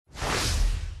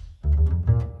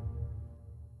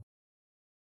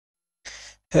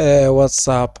Hey, what's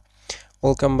up?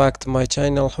 Welcome back to my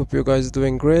channel. Hope you guys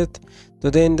doing great.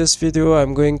 Today in this video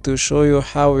I'm going to show you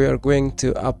how we are going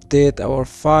to update our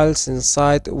files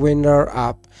inside Winrar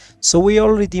app. So we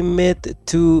already made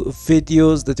two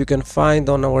videos that you can find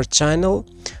on our channel.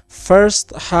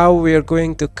 First, how we are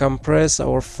going to compress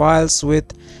our files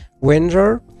with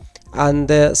Winrar, and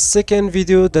the second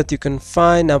video that you can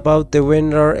find about the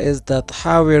Winrar is that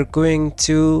how we are going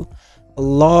to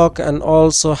log and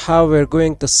also how we're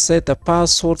going to set a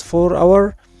password for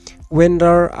our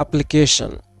Winrar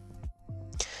application.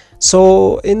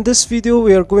 So in this video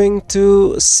we are going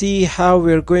to see how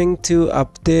we're going to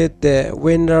update the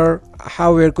Winrar,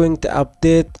 how we're going to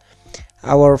update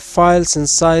our files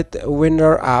inside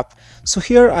Winrar app. So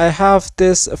here I have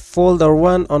this folder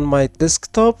 1 on my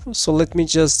desktop, so let me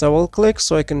just double click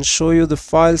so I can show you the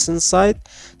files inside.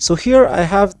 So here I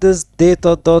have this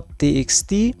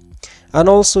data.txt, and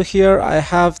also here I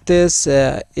have this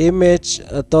image.png.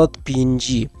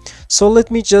 So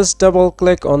let me just double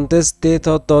click on this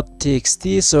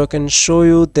data.txt so I can show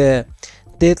you the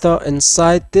data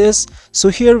inside this. So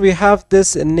here we have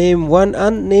this name 1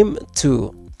 and name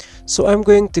 2. So I'm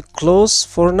going to close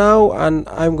for now and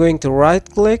I'm going to right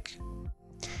click.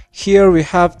 Here we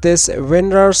have this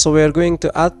Winrar, so we are going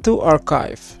to add to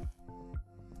archive.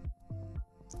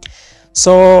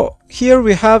 So here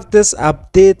we have this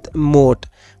update mode.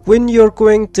 When you're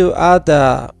going to add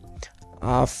a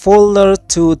folder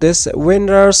to this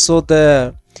Winrar, so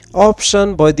the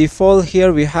option by default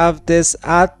here we have this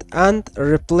add and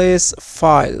replace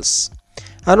files,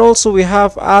 and also we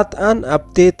have add and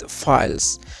update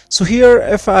files. So here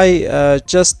if I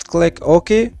just click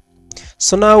OK,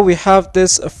 so now we have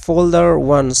this folder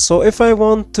 1. So if I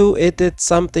want to edit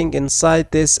something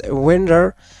inside this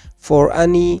Winrar for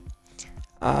any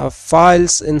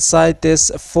files inside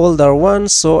this folder 1,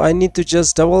 so I need to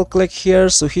just double click here.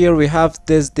 So here we have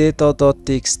this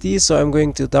data.txt, so I'm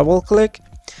going to double click,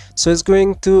 so it's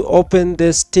going to open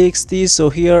this txt.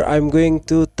 So here I'm going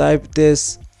to type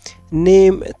this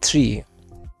name 3.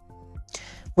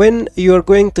 When you're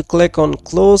going to click on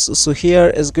close, so here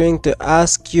is going to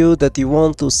ask you that you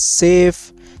want to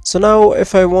save. So now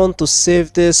if I want to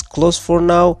save this, close for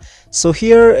now. So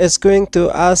here is going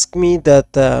to ask me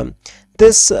that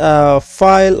this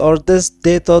file or this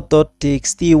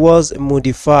data.txt was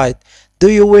modified. Do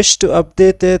you wish to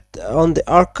update it on the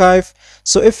archive?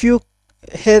 So if you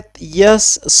hit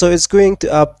yes, so it's going to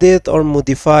update or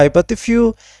modify, but if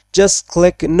you just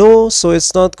click no, so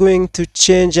it's not going to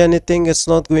change anything, it's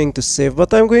not going to save.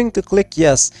 But I'm going to click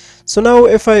yes. So now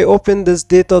if I open this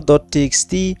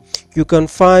data.txt, you can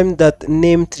find that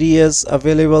name 3 is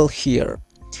available here.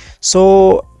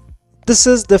 So this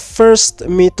is the first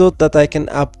method that I can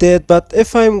update. But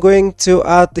if I'm going to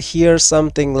add here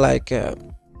something like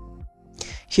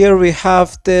here we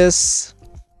have this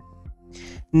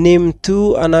name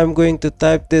 2 and I'm going to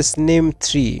type this name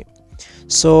 3.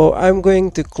 So I'm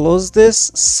going to close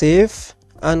this, save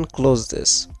and close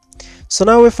this. So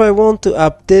now if I want to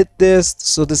update this,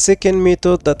 so the second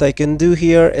method that I can do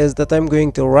here is that I'm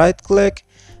going to right click,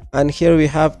 and here we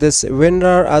have this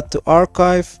Winrar add to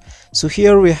archive. So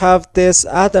here we have this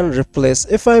add and replace.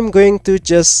 If I'm going to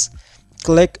just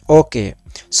click OK,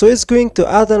 so it's going to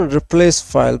add and replace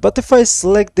file. But if I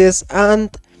select this and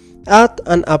add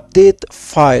and update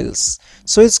files,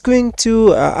 so it's going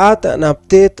to add and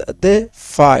update the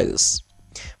files.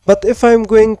 But if I'm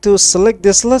going to select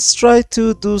this, let's try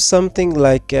to do something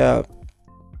like here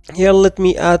let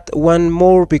me add one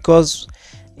more, because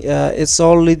it's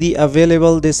already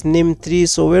available, this name 3.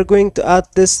 So we're going to add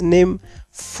this name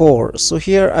 4. So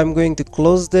here I'm going to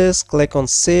close this, click on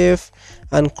save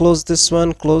and close this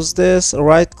one, close this,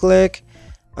 right click,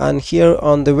 and here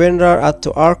on the Winrar add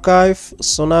to archive.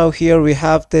 So now here we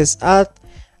have this add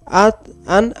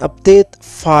and update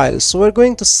file. So we're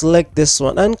going to select this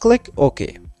one and click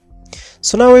OK.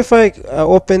 So now if I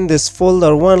open this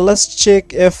folder 1, let's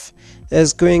check if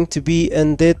it's going to be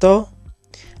in data.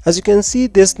 As you can see,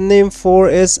 this name 4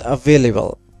 is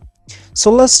available.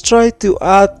 So let's try to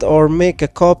add or make a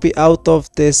copy out of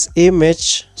this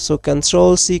image. So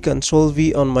Ctrl C, Ctrl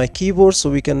V on my keyboard so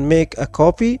we can make a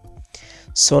copy.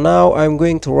 So now I'm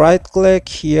going to right click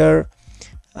here,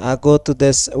 go to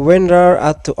this Winrar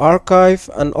add to archive,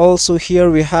 and also here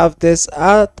we have this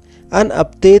add and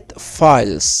update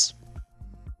files.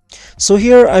 So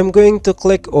here I'm going to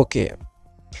click OK.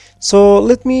 So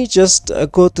let me just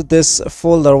go to this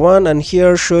folder 1 and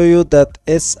here show you that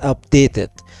it's updated.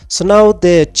 So now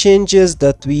the changes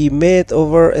that we made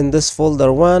over in this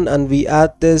folder 1 and we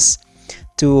add this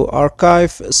to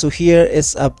archive, so here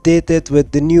is updated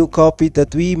with the new copy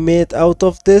that we made out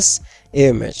of this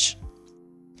image.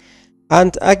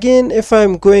 And again, if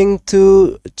I'm going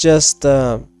to just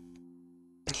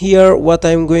here, what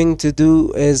I'm going to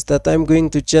do is that I'm going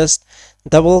to just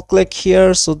double click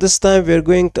here. So this time we're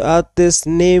going to add this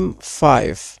name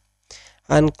 5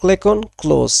 and click on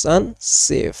close and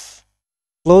save.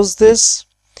 Close this.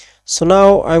 So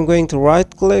now I'm going to right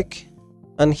click,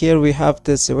 and here we have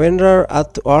this Winrar,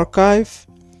 add to archive,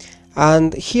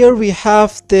 and here we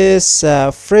have this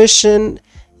freshen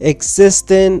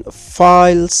existing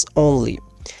files only.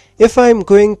 If I'm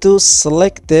going to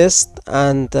select this,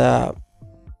 and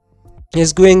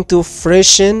is going to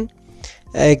freshen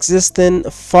existing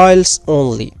files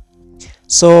only,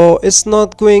 so it's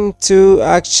not going to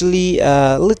actually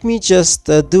let me just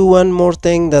do one more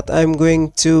thing, that I'm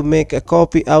going to make a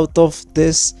copy out of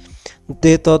this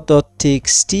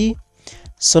data.txt.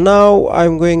 so now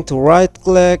I'm going to right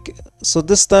click. So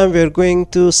this time we're going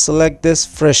to select this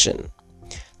freshen.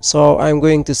 So I'm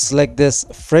going to select this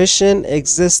freshen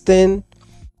existing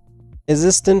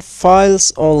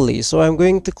files only. So I'm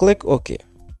going to click OK.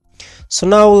 So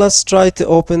now let's try to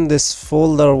open this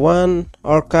folder 1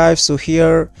 archive. So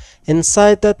here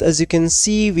inside that, as you can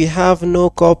see, we have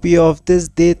no copy of this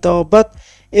data, but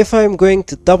if I'm going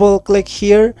to double click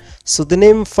here, so the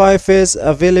name 5 is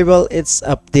available, it's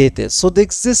updated. So the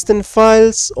existing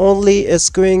files only is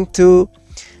going to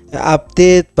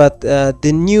update, but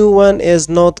the new one is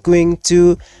not going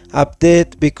to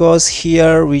update, because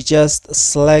here we just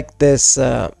select this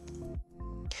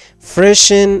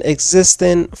freshen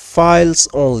existing files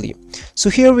only. So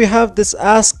here we have this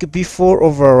ask before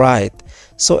override.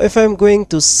 So if I'm going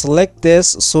to select this,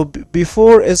 so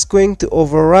before is going to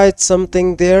override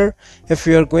something there, if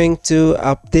you are going to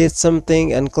update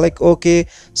something and click OK.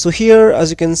 So here,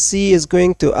 as you can see, is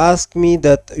going to ask me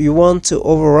that you want to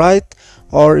override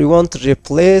or you want to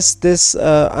replace this,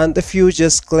 and if you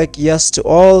just click yes to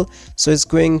all, so it's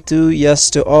going to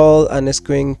yes to all, and it's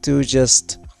going to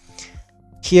just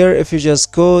here, if you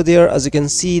just go there, as you can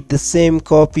see, the same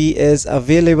copy is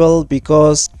available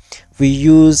because we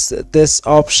use this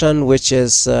option, which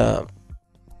is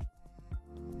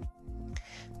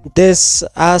this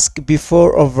ask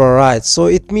before override. So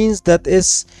it means that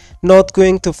it's not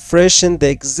going to freshen the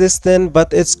existing,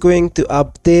 but it's going to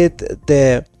update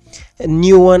the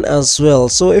new one as well.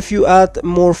 So if you add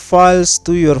more files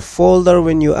to your folder,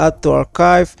 when you add to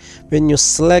archive, when you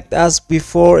select ask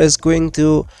before, is going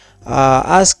to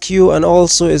ask you, and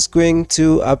also is going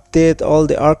to update all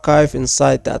the archive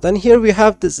inside that. And here we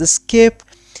have this escape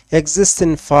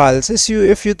existing files.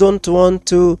 If you don't want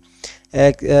to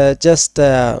just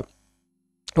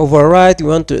override, you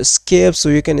want to escape, so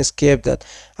you can escape that.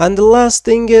 And the last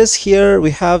thing is, here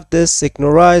we have this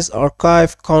ignorize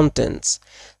archive contents.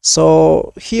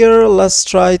 So here let's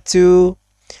try to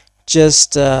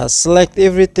just select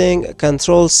everything,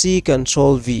 Control C,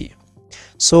 Control V.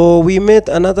 So we made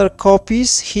another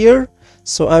copies here.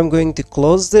 So I'm going to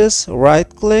close this, right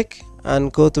click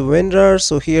and go to Winrar.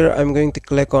 So here I'm going to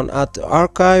click on add to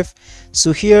archive.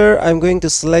 So here I'm going to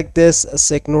select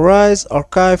this ignorize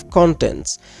archive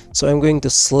contents. So I'm going to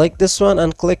select this one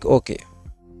and click OK.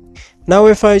 Now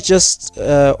if I just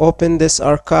open this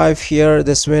archive here,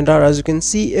 this Winrar, as you can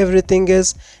see, everything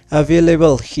is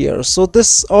available here. So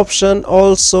this option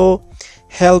also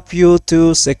help you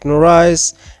to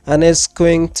synchronize, and it's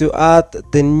going to add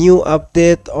the new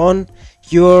update on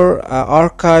your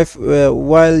archive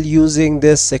while using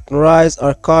this synchronize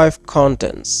archive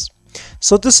contents.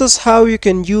 So this is how you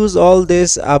can use all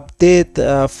this update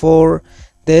for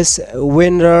this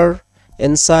Winrar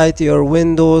inside your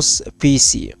Windows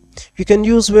PC. You can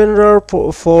use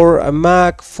Winrar for a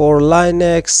Mac, for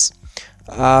Linux,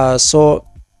 so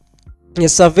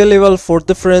it's available for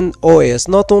different OS.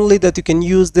 Not only that you can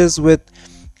use this with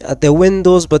the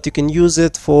Windows, but you can use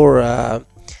it for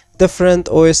different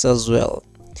OS as well.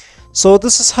 So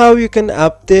this is how you can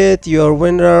update your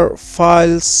Winrar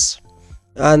files.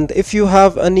 And if you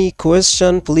have any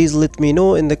question, please let me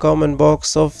know in the comment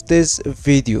box of this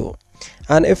video.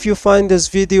 And if you find this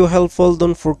video helpful,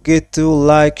 don't forget to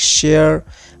like, share,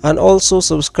 and also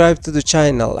subscribe to the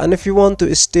channel. And if you want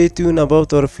to stay tuned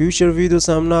about our future videos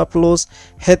I'm gonna upload,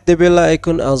 hit the bell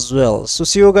icon as well. So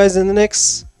see you guys in the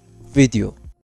next video.